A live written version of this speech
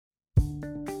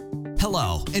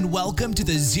Hello, and welcome to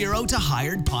the Zero to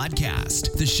Hired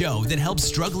podcast, the show that helps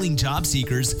struggling job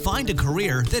seekers find a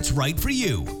career that's right for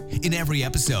you. In every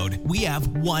episode, we have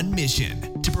one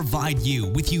mission: to provide you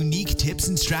with unique tips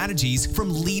and strategies from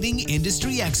leading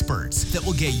industry experts that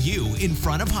will get you in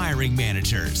front of hiring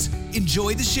managers.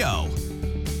 Enjoy the show.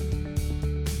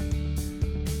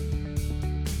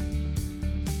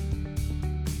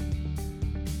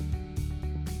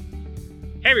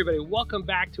 Hey everybody, welcome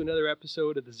back to another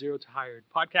episode of the Zero to Hired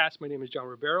podcast. My name is John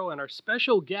Ribeiro, and our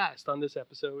special guest on this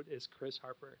episode is Chris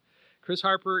Harper. Chris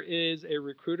Harper is a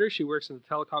recruiter. She works in the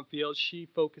telecom field. She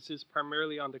focuses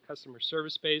primarily on the customer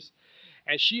service space,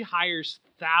 and she hires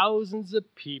thousands of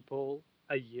people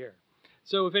a year.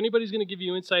 So if anybody's going to give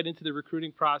you insight into the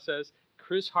recruiting process,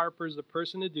 Chris Harper is the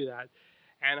person to do that.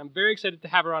 And I'm very excited to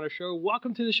have her on our show.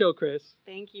 Welcome to the show, Chris.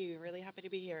 Thank you. Really happy to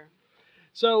be here.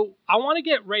 So I want to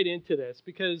get right into this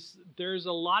because there's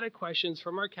a lot of questions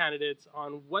from our candidates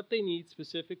on what they need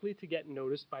specifically to get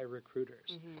noticed by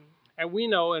recruiters. Mm-hmm. And we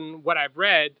know, and what I've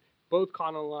read, both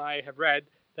Connell and I have read,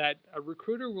 that a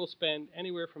recruiter will spend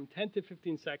anywhere from 10 to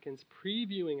 15 seconds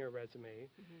previewing a resume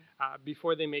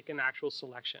before they make an actual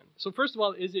selection. So first of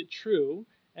all, is it true?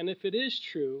 And if it is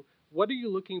true, what are you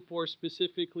looking for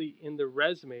specifically in the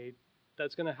resume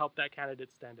that's going to help that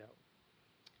candidate stand out?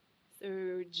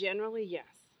 So generally, yes,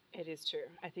 it is true.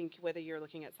 I think whether you're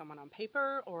looking at someone on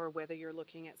paper or whether you're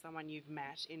looking at someone you've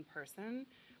met in person,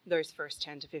 those first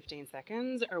 10 to 15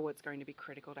 seconds are what's going to be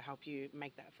critical to help you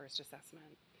make that first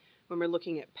assessment. When we're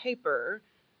looking at paper,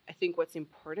 I think what's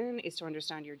important is to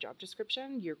understand your job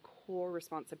description, your core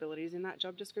responsibilities in that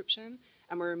job description,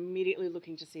 and we're immediately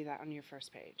looking to see that on your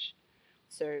first page.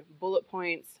 So bullet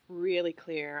points, really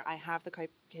clear. I have the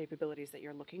capabilities that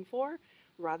you're looking for,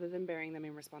 rather than bearing them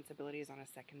in responsibilities on a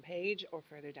second page or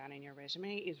further down in your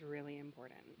resume is really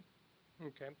important.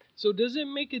 Okay. So does it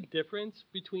make a difference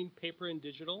between paper and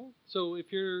digital? So if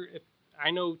I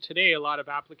know today a lot of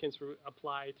applicants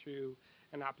apply through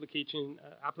an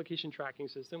application tracking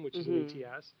system, which is an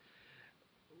ATS.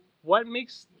 What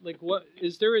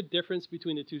is there a difference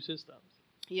between the two systems?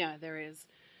 Yeah, there is.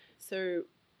 So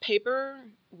paper,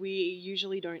 we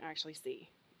usually don't actually see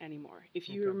anymore. If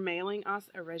you're mailing us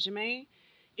a resume,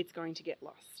 it's going to get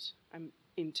lost.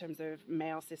 In terms of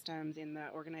mail systems in the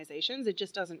organizations, it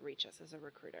just doesn't reach us as a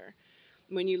recruiter.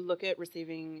 When you look at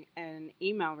receiving an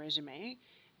email resume,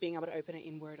 being able to open it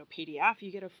in Word or PDF,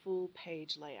 you get a full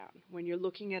page layout. When you're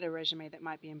looking at a resume that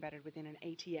might be embedded within an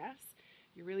ATS,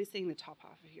 you're really seeing the top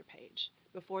half of your page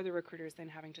before the recruiter is then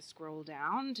having to scroll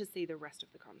down to see the rest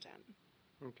of the content.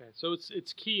 Okay, so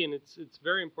it's key, and it's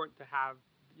very important to have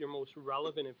your most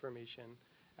relevant information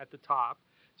at the top.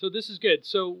 So this is good.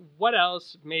 So what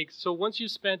else so once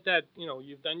you've spent that,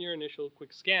 you've done your initial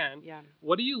quick scan,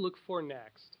 what do you look for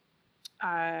next?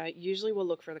 Usually we'll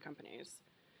look for the companies.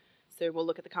 So we'll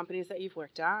look at the companies that you've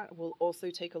worked at. We'll also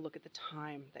take a look at the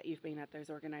time that you've been at those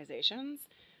organizations.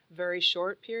 Very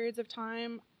short periods of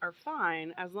time are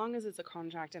fine as long as it's a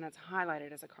contract and it's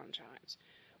highlighted as a contract.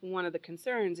 One of the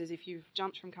concerns is if you've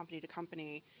jumped from company to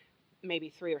company, maybe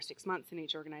 3 or 6 months in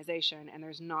each organization, and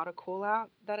there's not a call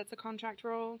out that it's a contract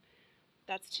role,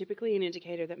 that's typically an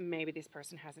indicator that maybe this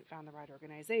person hasn't found the right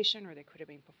organization or there could have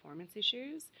been performance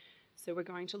issues. So we're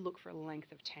going to look for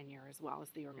length of tenure as well as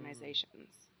the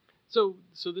organizations. So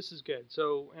this is good.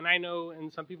 So, and I know,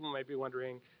 and some people might be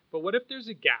wondering, but what if there's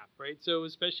a gap, right? So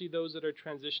especially those that are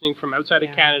transitioning from outside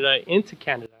of Canada into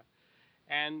Canada,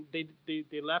 and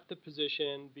they left the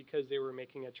position because they were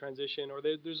making a transition, or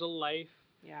there's a life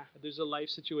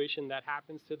situation that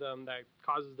happens to them that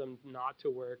causes them not to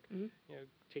work,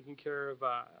 taking care of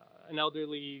an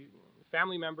elderly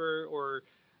family member or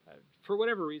for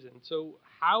whatever reason. So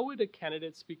how would a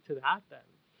candidate speak to that then?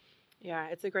 Yeah,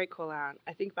 it's a great call out.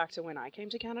 I think back to when I came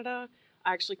to Canada,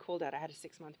 I actually called out. I had a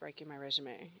 6-month break in my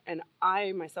resume, and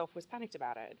I myself was panicked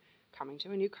about it. Coming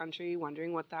to a new country,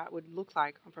 wondering what that would look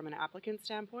like from an applicant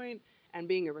standpoint, and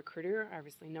being a recruiter,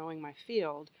 obviously knowing my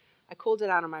field, I called it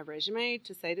out on my resume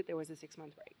to say that there was a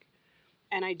 6-month break.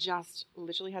 And I just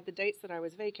literally had the dates that I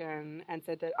was vacant and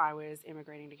said that I was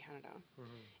immigrating to Canada.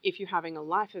 Mm-hmm. If you're having a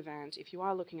life event, if you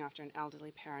are looking after an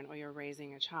elderly parent or you're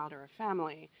raising a child or a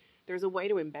family, there's a way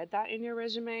to embed that in your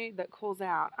resume that calls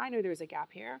out, I know there's a gap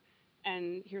here,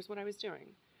 and here's what I was doing.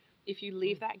 If you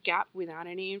leave that gap without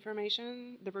any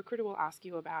information, the recruiter will ask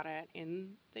you about it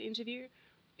in the interview.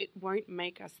 It won't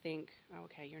make us think,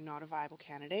 okay, you're not a viable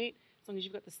candidate. As long as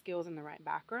you've got the skills and the right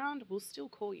background, we'll still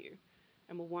call you,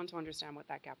 and we'll want to understand what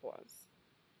that gap was.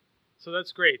 So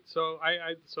that's great. So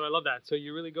I love that. So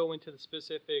you really go into the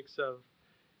specifics of,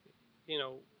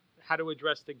 how to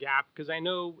address the gap, because I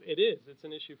know it's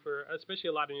an issue for especially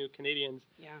a lot of new Canadians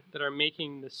that are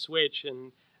making the switch,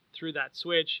 and through that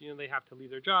switch, they have to leave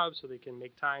their jobs so they can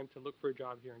make time to look for a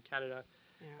job here in Canada,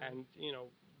 and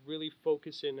really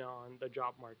focus in on the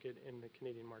job market in the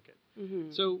Canadian market.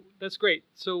 So that's great.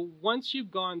 So once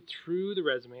you've gone through the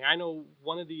resume, I know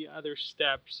one of the other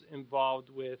steps involved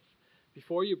with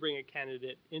before you bring a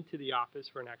candidate into the office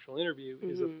for an actual interview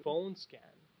is a phone scan.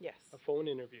 Yes. A phone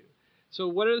interview. So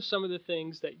what are some of the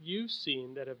things that you've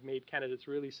seen that have made candidates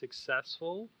really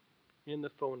successful in the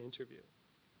phone interview?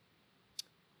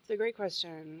 It's a great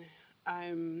question.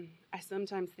 I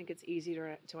sometimes think it's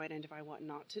easier to identify what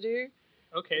not to do.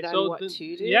 Okay, than so what to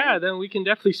do. Yeah, then we can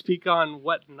definitely speak on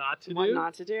what not to do. What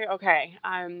not to do? Okay.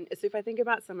 So if I think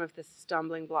about some of the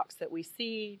stumbling blocks that we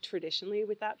see traditionally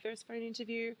with that first phone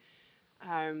interview,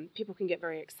 people can get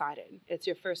very excited. It's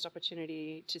your first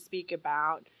opportunity to speak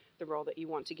about the role that you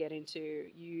want to get into.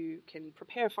 You can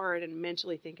prepare for it and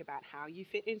mentally think about how you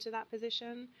fit into that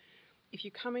position. If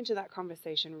you come into that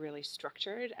conversation really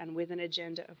structured and with an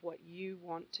agenda of what you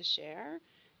want to share,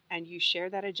 and you share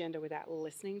that agenda without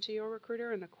listening to your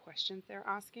recruiter and the questions they're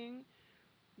asking,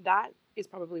 that is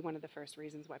probably one of the first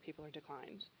reasons why people are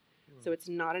declined. So it's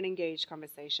not an engaged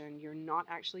conversation. You're not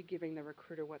actually giving the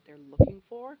recruiter what they're looking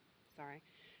for.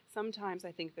 Sometimes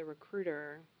I think the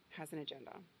recruiter has an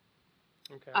agenda.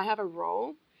 Okay. I have a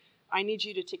role. I need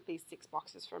you to tick these 6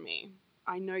 boxes for me.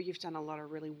 I know you've done a lot of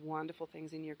really wonderful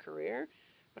things in your career,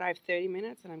 but I have 30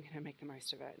 minutes and I'm going to make the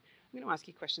most of it. I'm going to ask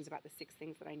you questions about the 6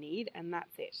 things that I need, and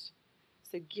that's it.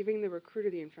 So giving the recruiter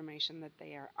the information that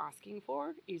they are asking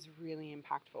for is really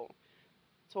impactful.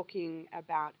 Talking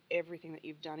about everything that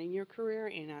you've done in your career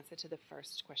in answer to the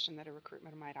first question that a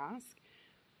recruiter might ask,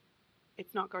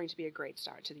 it's not going to be a great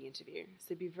start to the interview.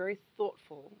 So be very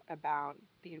thoughtful about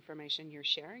the information you're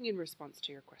sharing in response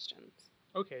to your questions.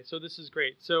 Okay, so this is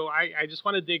great. So I just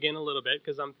want to dig in a little bit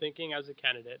because I'm thinking as a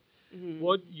candidate.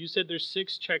 What you said, there's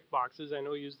 6 check boxes. I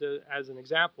know you used it as an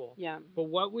example. Yeah. But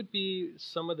what would be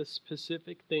some of the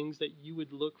specific things that you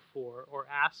would look for or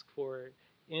ask for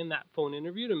in that phone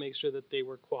interview to make sure that they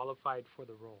were qualified for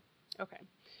the role? Okay.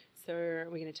 So are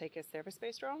we going to take a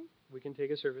service-based role? We can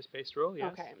take a service-based role,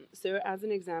 yes. Okay. So as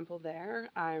an example there,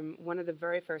 one of the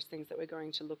very first things that we're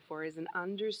going to look for is an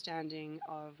understanding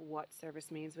of what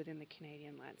service means within the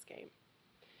Canadian landscape.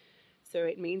 So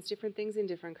it means different things in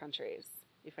different countries.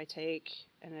 If I take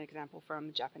an example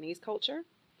from Japanese culture,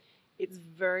 it's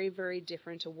very, very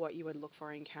different to what you would look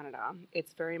for in Canada.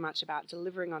 It's very much about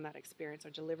delivering on that experience or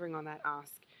delivering on that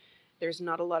ask. There's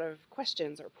not a lot of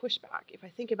questions or pushback. If I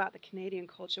think about the Canadian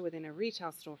culture within a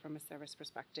retail store from a service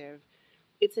perspective,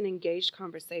 it's an engaged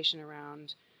conversation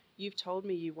around, you've told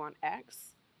me you want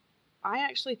X. I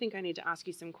actually think I need to ask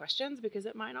you some questions because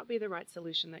it might not be the right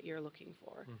solution that you're looking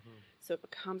for. So it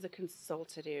becomes a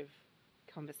consultative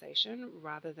conversation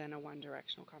rather than a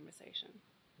one-directional conversation.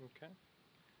 Okay.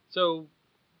 So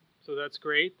that's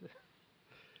great.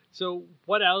 So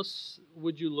what else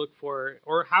would you look for,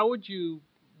 or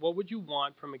what would you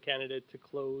want from a candidate to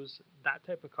close that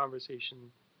type of conversation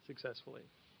successfully?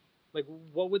 Like,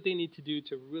 what would they need to do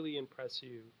to really impress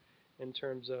you in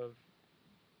terms of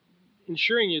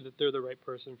ensuring you that they're the right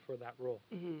person for that role?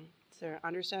 So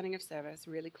understanding of service,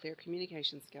 really clear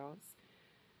communication skills,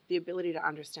 the ability to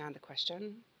understand the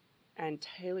question and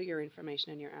tailor your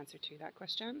information and your answer to that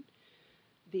question,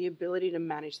 the ability to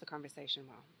manage the conversation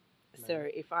well. So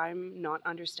if I'm not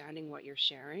understanding what you're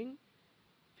sharing,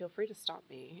 feel free to stop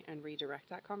me and redirect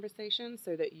that conversation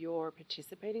so that you're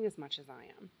participating as much as I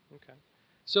am. Okay.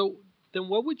 So then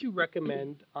what would you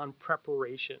recommend on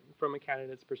preparation from a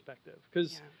candidate's perspective?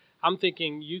 Because I'm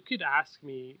thinking you could ask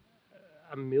me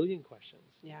a million questions.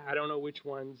 I don't know which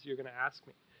ones you're going to ask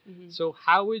me. So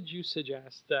how would you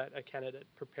suggest that a candidate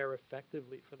prepare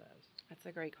effectively for that? That's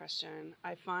a great question.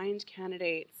 I find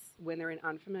candidates, when they're in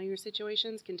unfamiliar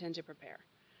situations, can tend to prepare.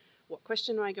 What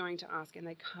question am I going to ask? And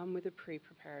they come with a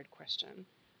pre-prepared question.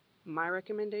 My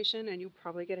recommendation, and you'll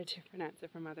probably get a different answer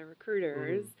from other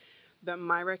recruiters, but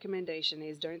my recommendation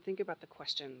is don't think about the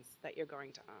questions that you're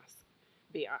going to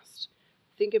be asked.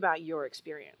 Think about your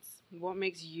experience. What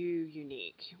makes you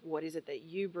unique? What is it that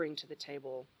you bring to the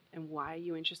table? And why are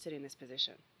you interested in this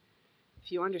position?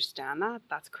 If you understand that,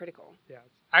 that's critical. Yeah,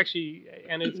 actually,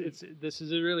 and this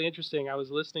is really interesting. I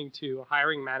was listening to a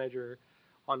hiring manager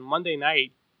on Monday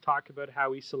night talk about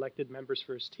how he selected members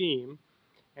for his team,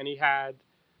 and he had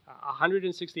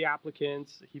 160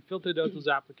 applicants. He filtered out those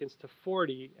applicants to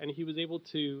 40, and he was able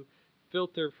to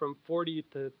filter from 40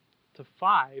 to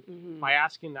 5 by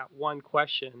asking that one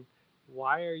question: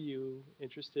 why are you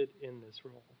interested in this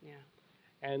role? Yeah.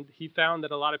 And he found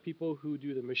that a lot of people who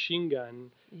do the machine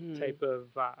gun type of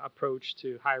approach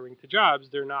to hiring to jobs,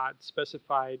 they're not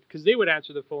specified, because they would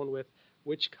answer the phone with,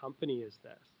 which company is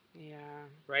this? Yeah.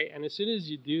 Right. And as soon as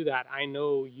you do that, I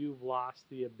know you've lost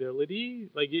the ability.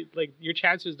 Like your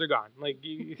chances, they're gone. Like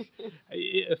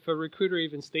if a recruiter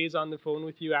even stays on the phone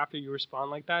with you after you respond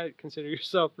like that, consider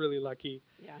yourself really lucky.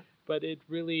 Yeah. But it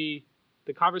really,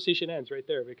 the conversation ends right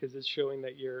there, because it's showing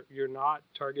that you're not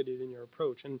targeted in your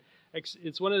approach. And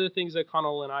it's one of the things that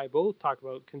Connell and I both talk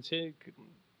about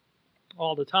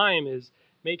all the time, is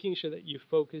making sure that you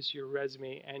focus your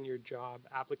resume and your job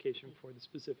application for the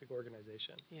specific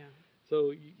organization. Yeah.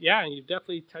 So yeah, and you've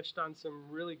definitely touched on some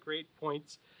really great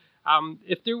points.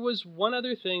 If there was one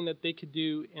other thing that they could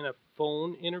do in a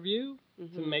phone interview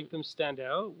to make them stand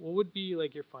out, what would be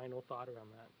like your final thought around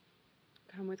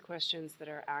that? Come with questions that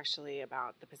are actually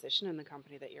about the position and the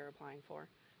company that you're applying for.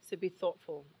 So be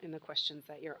thoughtful in the questions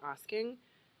that you're asking.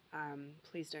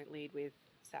 Please don't lead with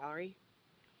salary.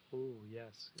 Oh,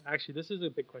 yes. Actually, this is a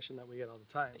big question that we get all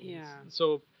the time. Yeah.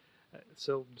 So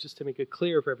just to make it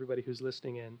clear for everybody who's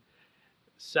listening in,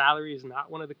 salary is not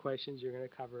one of the questions you're going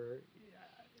to cover.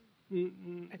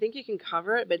 I think you can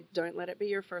cover it, but don't let it be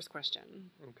your first question.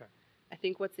 Okay. I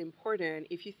think what's important,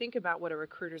 if you think about what a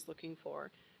recruiter's looking for,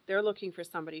 they're looking for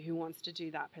somebody who wants to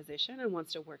do that position and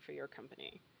wants to work for your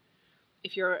company.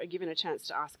 If you're given a chance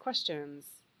to ask questions,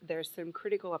 there's some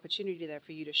critical opportunity there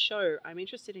for you to show, I'm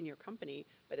interested in your company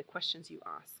by the questions you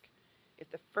ask. If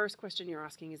the first question you're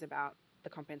asking is about the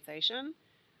compensation,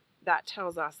 that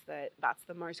tells us that that's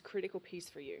the most critical piece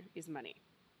for you, is money.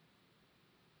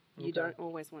 Okay. You don't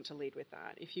always want to lead with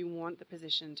that. If you want the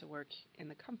position to work in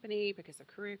the company because of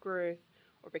career growth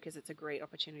or because it's a great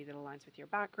opportunity that aligns with your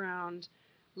background,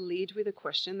 lead with a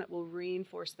question that will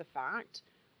reinforce the fact,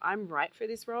 I'm right for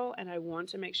this role and I want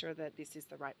to make sure that this is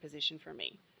the right position for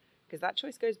me. Because that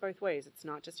choice goes both ways. It's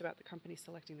not just about the company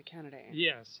selecting the candidate.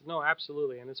 Yes, no,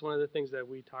 absolutely. And it's one of the things that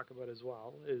we talk about as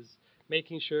well, is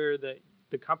making sure that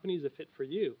the company is a fit for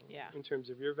you. Yeah. In terms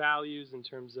of your values, in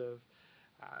terms of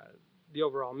the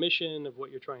overall mission of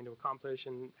what you're trying to accomplish,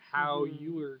 and how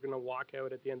you are going to walk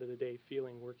out at the end of the day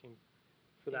feeling working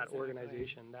for that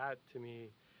organization. That, to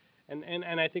me,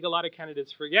 and I think a lot of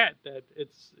candidates forget that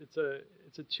it's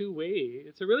a two-way,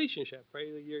 it's a relationship, right?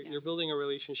 You're building a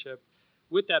relationship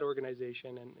with that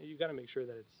organization, and you got to make sure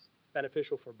that it's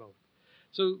beneficial for both.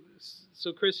 So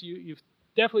Chris, you've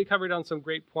definitely covered on some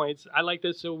great points. I like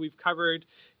this. So we've covered,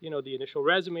 the initial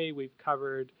resume, we've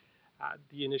covered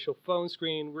the initial phone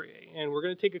screen, and we're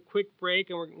going to take a quick break.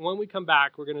 And when we come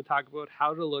back, we're going to talk about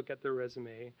how to look at the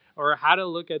resume, or how to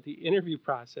look at the interview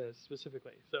process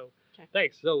specifically. So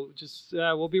Thanks. So just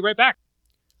we'll be right back.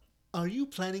 Are you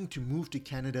planning to move to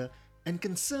Canada and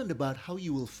concerned about how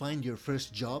you will find your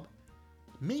first job?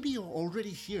 Maybe you're already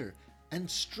here and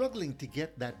struggling to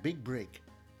get that big break.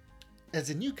 As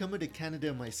a newcomer to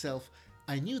Canada myself,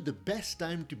 I knew the best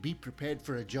time to be prepared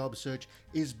for a job search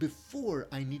is before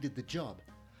I needed the job.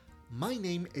 My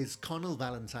name is Connell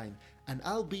Valentine, and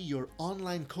I'll be your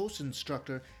online course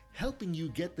instructor, helping you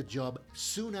get the job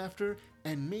soon after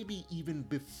and maybe even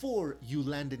before you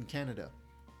land in Canada.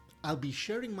 I'll be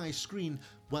sharing my screen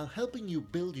while helping you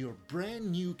build your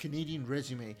brand new Canadian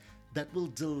resume that will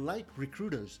delight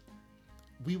recruiters.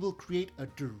 We will create a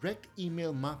direct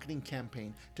email marketing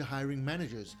campaign to hiring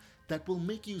managers that will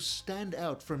make you stand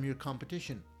out from your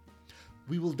competition.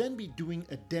 We will then be doing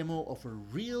a demo of a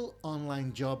real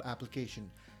online job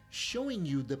application, showing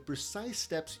you the precise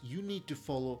steps you need to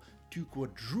follow to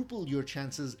quadruple your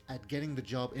chances at getting the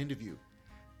job interview.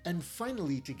 And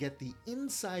finally, to get the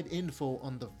inside info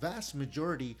on the vast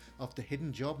majority of the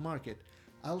hidden job market,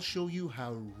 I'll show you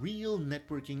how real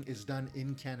networking is done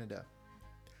in Canada.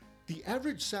 The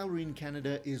average salary in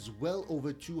Canada is well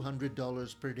over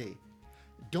 $200 per day.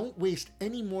 Don't waste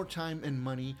any more time and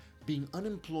money being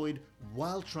unemployed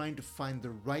while trying to find the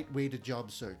right way to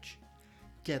job search.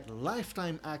 Get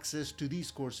lifetime access to these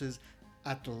courses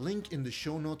at the link in the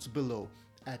show notes below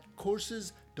at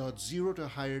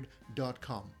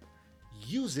courses.zerotohired.com.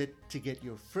 Use it to get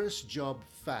your first job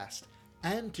fast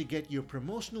and to get your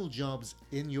promotional jobs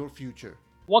in your future.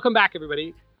 Welcome back,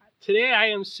 everybody. Today I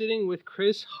am sitting with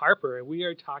Chris Harper, and we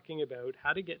are talking about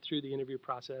how to get through the interview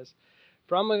process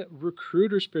from a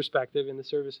recruiter's perspective in the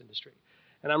service industry.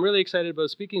 And I'm really excited about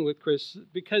speaking with Chris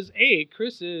because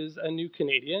Chris is a new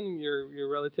Canadian. You're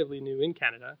relatively new in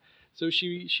Canada. So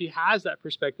she has that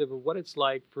perspective of what it's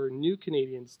like for new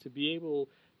Canadians to be able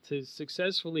to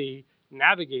successfully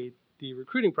navigate the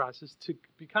recruiting process to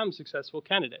become successful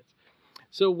candidates.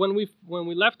 So when we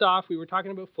left off, we were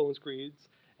talking about phone screens,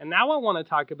 and now I want to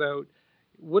talk about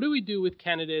what do we do with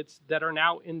candidates that are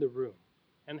now in the room,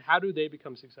 and how do they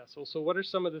become successful? So what are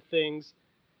some of the things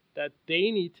that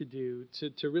they need to do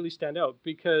to really stand out?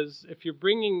 Because if you're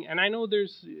bringing, and I know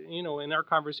there's, in our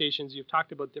conversations, you've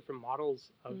talked about different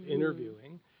models of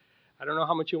interviewing. I don't know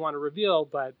how much you want to reveal,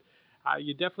 but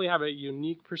you definitely have a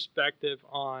unique perspective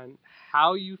on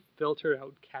how you filter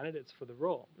out candidates for the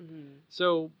role.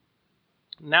 So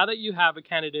now that you have a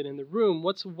candidate in the room,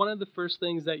 what's one of the first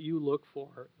things that you look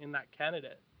for in that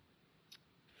candidate?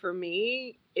 For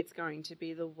me, it's going to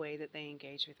be the way that they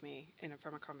engage with me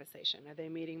from a conversation. Are they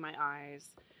meeting my eyes?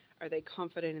 Are they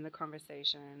confident in the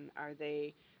conversation? Are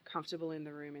they comfortable in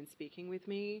the room and speaking with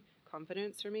me?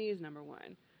 Confidence for me is number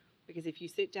one. Because if you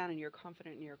sit down and you're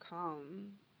confident and you're calm,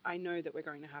 I know that we're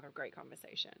going to have a great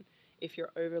conversation. If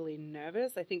you're overly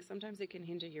nervous, I think sometimes it can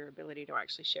hinder your ability to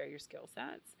actually share your skill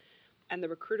sets. And the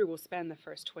recruiter will spend the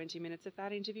first 20 minutes of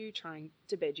that interview trying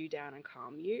to bed you down and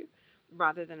calm you,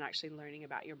 rather than actually learning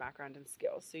about your background and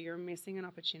skills. So you're missing an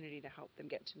opportunity to help them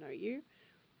get to know you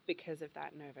because of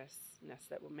that nervousness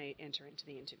that may enter into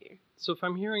the interview. So if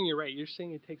I'm hearing you right, you're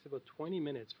saying it takes about 20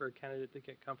 minutes for a candidate to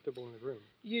get comfortable in the room.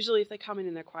 Usually if they come in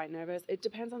and they're quite nervous, it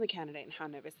depends on the candidate and how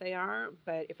nervous they are.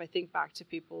 But if I think back to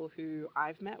people who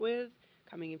I've met with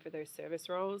coming in for those service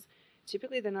roles,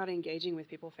 typically they're not engaging with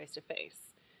people face to face.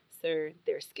 So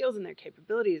their skills and their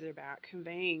capabilities are about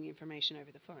conveying information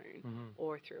over the phone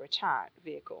or through a chat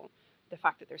vehicle. The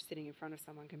fact that they're sitting in front of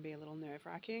someone can be a little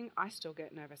nerve-wracking. I still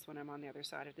get nervous when I'm on the other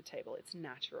side of the table. It's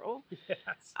natural.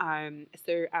 Yes.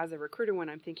 So as a recruiter, when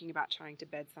I'm thinking about trying to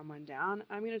bed someone down,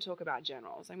 I'm going to talk about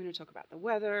generals. I'm going to talk about the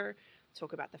weather,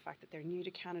 talk about the fact that they're new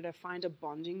to Canada, find a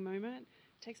bonding moment.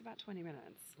 It takes about 20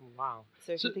 minutes. Wow.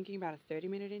 So if you're thinking about a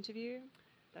 30-minute interview,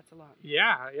 that's a lot.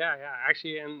 Yeah.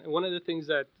 Actually, and one of the things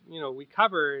that, we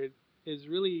cover is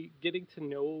really getting to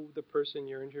know the person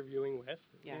you're interviewing with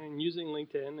and using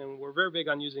LinkedIn. And we're very big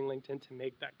on using LinkedIn to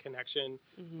make that connection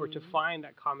or to find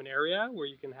that common area where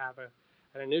you can have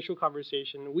an initial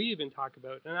conversation. We even talk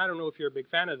about, and I don't know if you're a big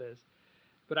fan of this,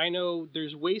 but I know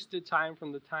there's wasted time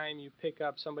from the time you pick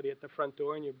up somebody at the front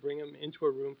door and you bring them into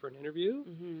a room for an interview.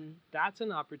 That's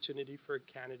an opportunity for a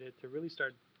candidate to really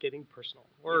start getting personal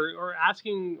or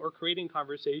asking or creating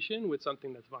conversation with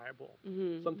something that's viable,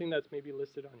 something that's maybe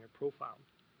listed on your profile.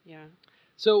 Yeah.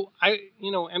 So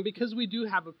and because we do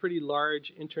have a pretty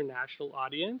large international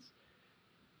audience,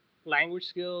 language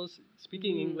skills,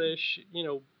 speaking English,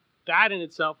 that in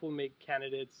itself will make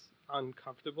candidates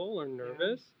uncomfortable or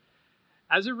nervous.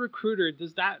 As a recruiter,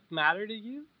 does that matter to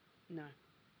you? No.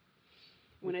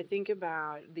 When I think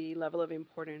about the level of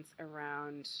importance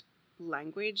around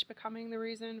language becoming the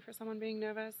reason for someone being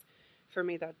nervous, for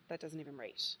me, that doesn't even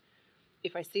rate.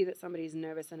 If I see that somebody's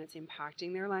nervous and it's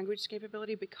impacting their language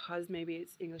capability because maybe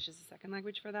it's English as a second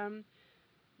language for them,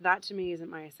 that to me isn't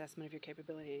my assessment of your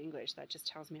capability in English. That just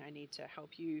tells me I need to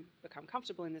help you become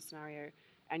comfortable in this scenario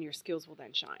and your skills will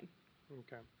then shine.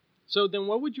 Okay. So then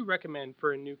what would you recommend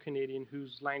for a new Canadian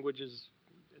whose language is,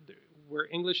 where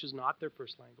English is not their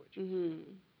first language?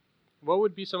 What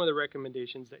would be some of the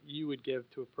recommendations that you would give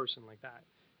to a person like that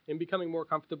in becoming more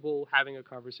comfortable having a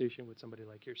conversation with somebody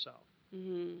like yourself?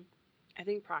 I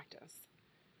think practice.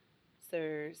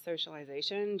 So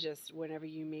socialization, just whenever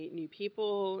you meet new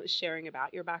people, sharing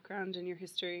about your background and your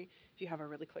history. If you have a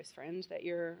really close friend that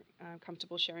you're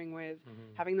comfortable sharing with,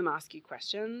 having them ask you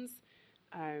questions.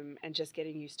 And just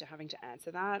getting used to having to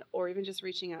answer that, or even just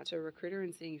reaching out to a recruiter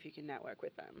and seeing if you can network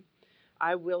with them.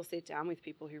 I will sit down with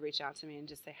people who reach out to me and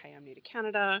just say, hey, I'm new to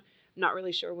Canada, not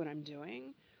really sure what I'm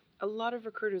doing. A lot of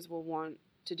recruiters will want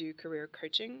to do career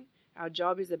coaching. Our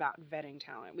job is about vetting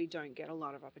talent. We don't get a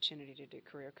lot of opportunity to do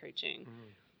career coaching.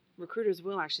 Recruiters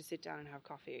will actually sit down and have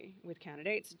coffee with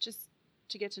candidates just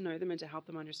to get to know them and to help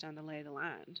them understand the lay of the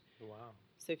land. Wow.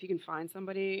 So if you can find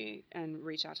somebody and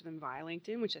reach out to them via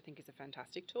LinkedIn, which I think is a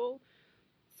fantastic tool,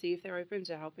 see if they're open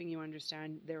to helping you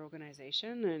understand their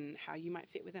organization and how you might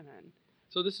fit within it.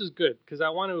 So this is good because I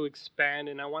want to expand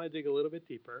and I want to dig a little bit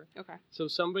deeper. Okay. So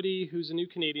somebody who's a new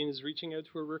Canadian is reaching out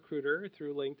to a recruiter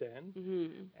through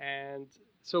LinkedIn. And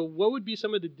so what would be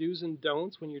some of the do's and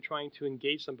don'ts when you're trying to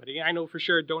engage somebody? I know for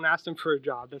sure, don't ask them for a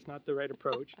job. That's not the right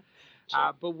approach.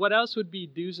 Sure. But what else would be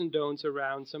do's and don'ts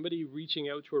around somebody reaching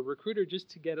out to a recruiter just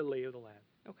to get a lay of the land?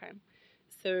 Okay.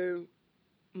 So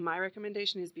my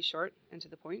recommendation is be short and to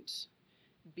the point.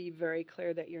 Be very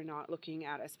clear that you're not looking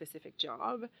at a specific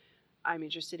job. I'm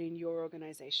interested in your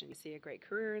organization. You see a great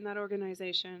career in that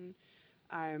organization.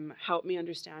 Help me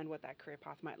understand what that career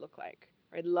path might look like.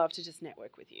 I'd love to just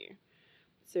network with you.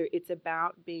 So it's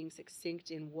about being succinct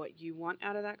in what you want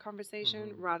out of that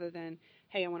conversation rather than,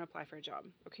 hey, I want to apply for a job.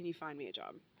 Or can you find me a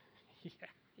job?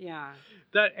 Yeah,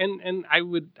 That and I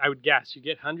would guess you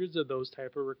get hundreds of those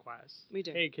type of requests. we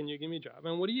do. Hey, can you give me a job?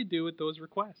 And what do you do with those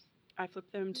requests? I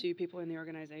flip them to people in the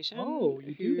organization Oh,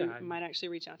 you who do that. might actually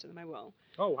reach out to them. I will.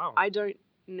 Oh wow. I don't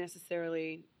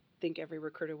necessarily think every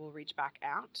recruiter will reach back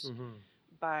out, Mm-hmm.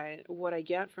 but what I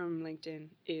get from LinkedIn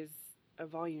is a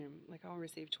volume. Like I'll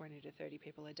receive 20 to 30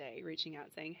 people a day reaching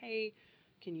out saying, hey,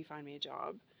 can you find me a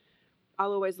job?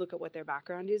 I'll always look at what their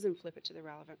background is and flip it to the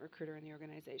relevant recruiter in the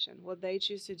organization. What they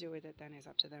choose to do with it then is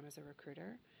up to them as a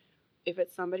recruiter. If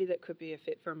it's somebody that could be a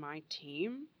fit for my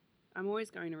team, I'm always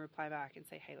going to reply back and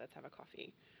say, hey, let's have a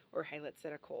coffee, or hey, let's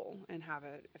set a call and have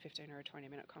a 15 or a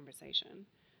 20-minute conversation.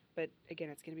 But again,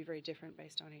 it's going to be very different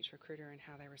based on each recruiter and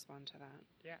how they respond to that.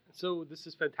 Yeah. So this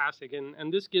is fantastic,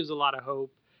 and this gives a lot of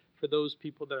hope for those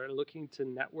people that are looking to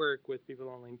network with people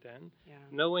on LinkedIn, Yeah.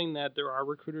 knowing that there are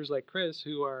recruiters like Chris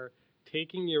who are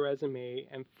taking your resume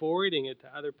and forwarding it to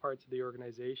other parts of the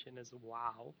organization is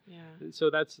wow. Yeah. So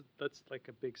that's like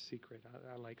a big secret.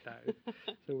 I like that.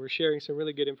 So we're sharing some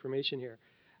really good information here.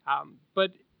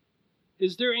 But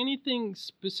is there anything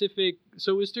specific?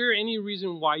 So is there any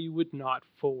reason why you would not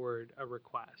forward a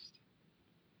request?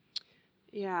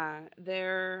 Yeah.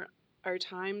 There are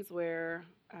times where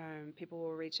people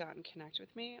will reach out and connect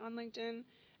with me on LinkedIn,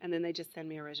 and then they just send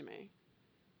me a resume.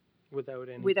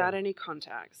 Without any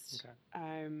context.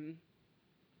 Okay.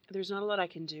 There's not a lot I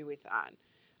can do with that.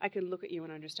 I can look at you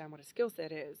and understand what a skill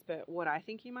set is, but what I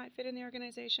think you might fit in the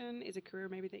organization is a career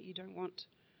maybe that you don't want.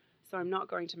 So I'm not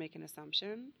going to make an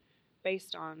assumption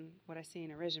based on what I see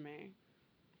in a resume.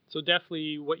 So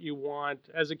definitely what you want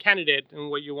as a candidate and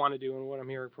what you want to do and what I'm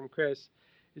hearing from Chris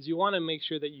is you want to make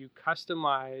sure that you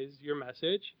customize your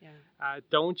message. Yeah.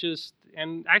 Don't just,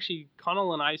 and actually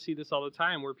Connell and I see this all the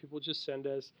time where people just send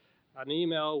us an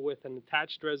email with an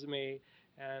attached resume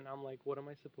and I'm like, what am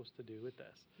I supposed to do with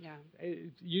this? Yeah.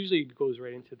 It usually goes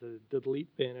right into the delete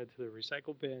bin or to the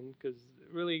recycle bin because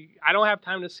really I don't have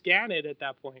time to scan it at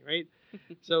that point, right?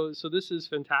 So this is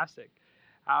fantastic.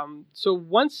 So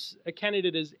once a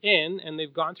candidate is in and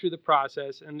they've gone through the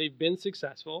process and they've been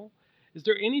successful, is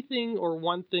there anything or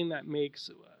one thing that makes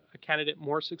a candidate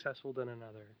more successful than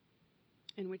another?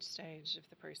 In which stage of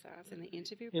the process? In the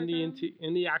interview In program?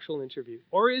 in the actual interview,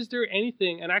 or is there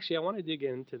anything? And actually, I want to dig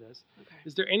into this. Okay.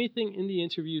 Is there anything in the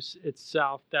interview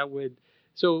itself that would?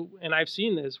 So, and I've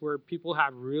seen this where people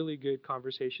have really good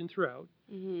conversation throughout,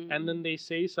 Mm-hmm. and then they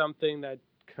say something that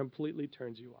completely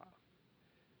turns you off,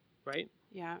 right?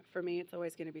 Yeah, for me, it's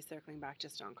always going to be circling back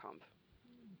just on comp.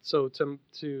 So to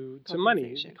money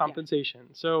Compensation, yeah. compensation.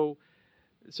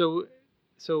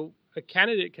 So a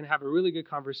candidate can have a really good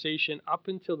conversation up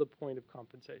until the point of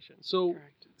compensation. So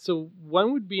Correct. so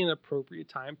when would be an appropriate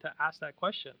time to ask that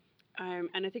question?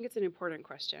 And I think it's an important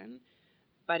question,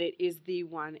 but it is the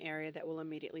one area that will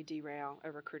immediately derail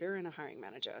a recruiter and a hiring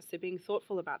manager. So being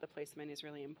thoughtful about the placement is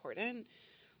really important.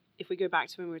 If we go back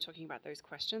to when we were talking about those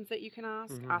questions that you can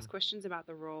ask, Mhm. ask questions about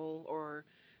the role or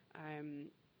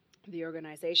the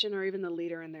organization or even the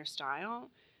leader and their style.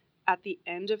 At the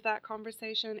end of that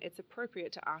conversation, it's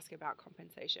appropriate to ask about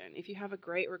compensation. If you have a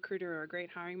great recruiter or a great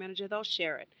hiring manager, they'll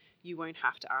share it. You won't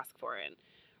have to ask for it.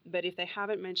 But if they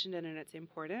haven't mentioned it and it's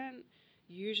important,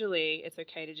 usually it's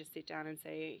okay to just sit down and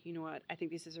say, you know what, I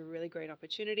think this is a really great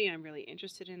opportunity. I'm really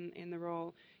interested in the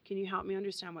role. Can you help me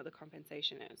understand what the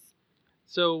compensation is?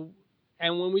 So,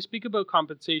 and when we speak about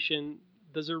compensation,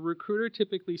 does a recruiter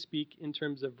typically speak in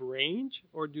terms of range,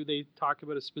 or do they talk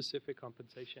about a specific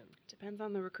compensation? Depends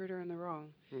on the recruiter and the role.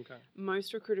 Okay.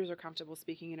 Most recruiters are comfortable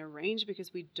speaking in a range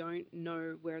because we don't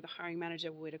know where the hiring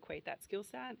manager would equate that skill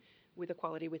set with a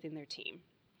quality within their team.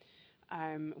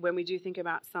 When we do think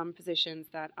about some positions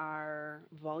that are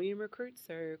volume recruits,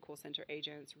 so call center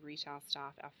agents, retail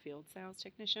staff, our field sales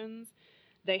technicians,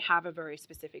 they have a very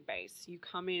specific base. You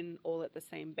come in all at the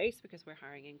same base because we're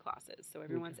hiring in classes, so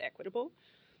everyone's equitable.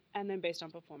 And then based on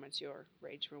performance, your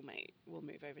range will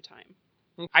move over time.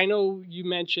 I know you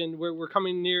mentioned we're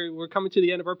coming to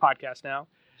the end of our podcast now.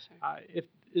 Sure.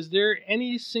 Is there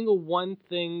any single one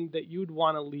thing that you'd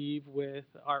want to leave with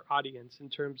our audience in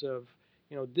terms of,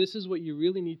 this is what you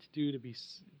really need to do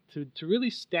to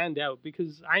really stand out?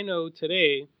 Because I know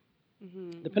today,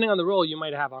 Mm-hmm. depending on the role, you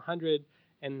might have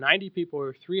 190 people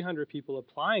or 300 people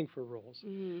applying for roles.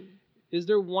 Mm-hmm. Is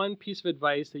there one piece of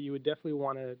advice that you would definitely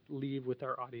want to leave with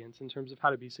our audience in terms of how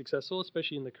to be successful,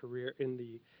 especially in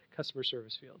the customer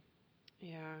service field?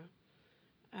 Yeah.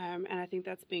 And I think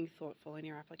that's being thoughtful in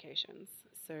your applications.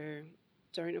 So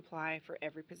don't apply for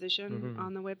every position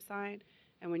on the website.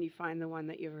 And when you find the one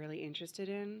that you're really interested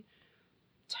in,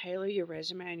 tailor your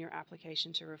resume and your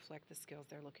application to reflect the skills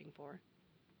they're looking for.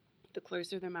 The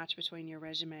closer the match between your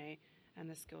resume and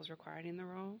the skills required in the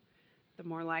role, the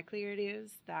more likely it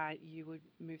is that you would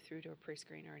move through to a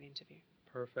pre-screen or an interview.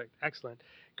 Perfect. Excellent.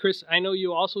 Chris, I know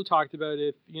you also talked about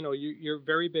it, you're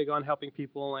very big on helping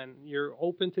people and you're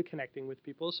open to connecting with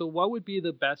people. So what would be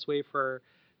the best way for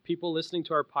people listening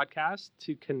to our podcast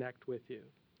to connect with you?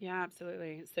 Yeah,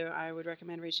 absolutely. So I would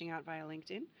recommend reaching out via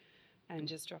LinkedIn and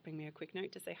just dropping me a quick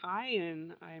note to say hi,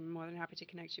 and I'm more than happy to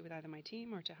connect you with either my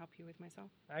team or to help you with myself.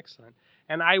 Excellent.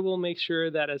 And I will make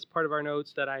sure that as part of our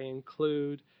notes that I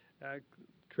include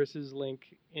Chris's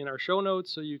link in our show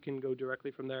notes so you can go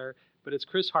directly from there. But it's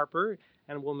Chris Harper,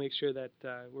 and we'll make sure that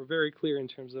we're very clear in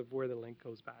terms of where the link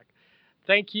goes back.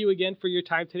 Thank you again for your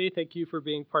time today. Thank you for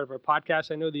being part of our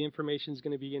podcast. I know the information is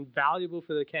going to be invaluable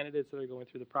for the candidates that are going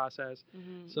through the process.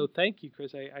 Mm-hmm. So thank you,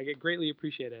 Chris. I greatly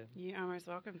appreciate it. You are most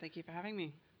welcome. Thank you for having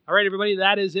me. All right, everybody,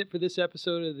 that is it for this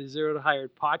episode of the Zero to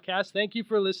Hired podcast. Thank you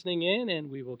for listening in, and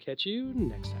we will catch you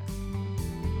next time.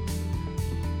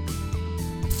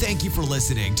 Thank you for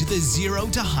listening to the Zero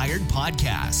to Hired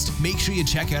podcast. Make sure you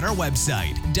check out our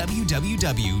website,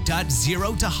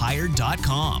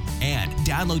 www.zerotohired.com, and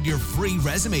download your free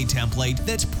resume template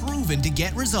that's proven to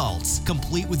get results,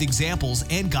 complete with examples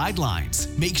and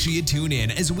guidelines. Make sure you tune in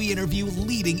as we interview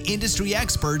leading industry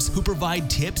experts who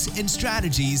provide tips and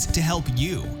strategies to help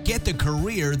you get the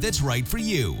career that's right for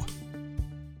you.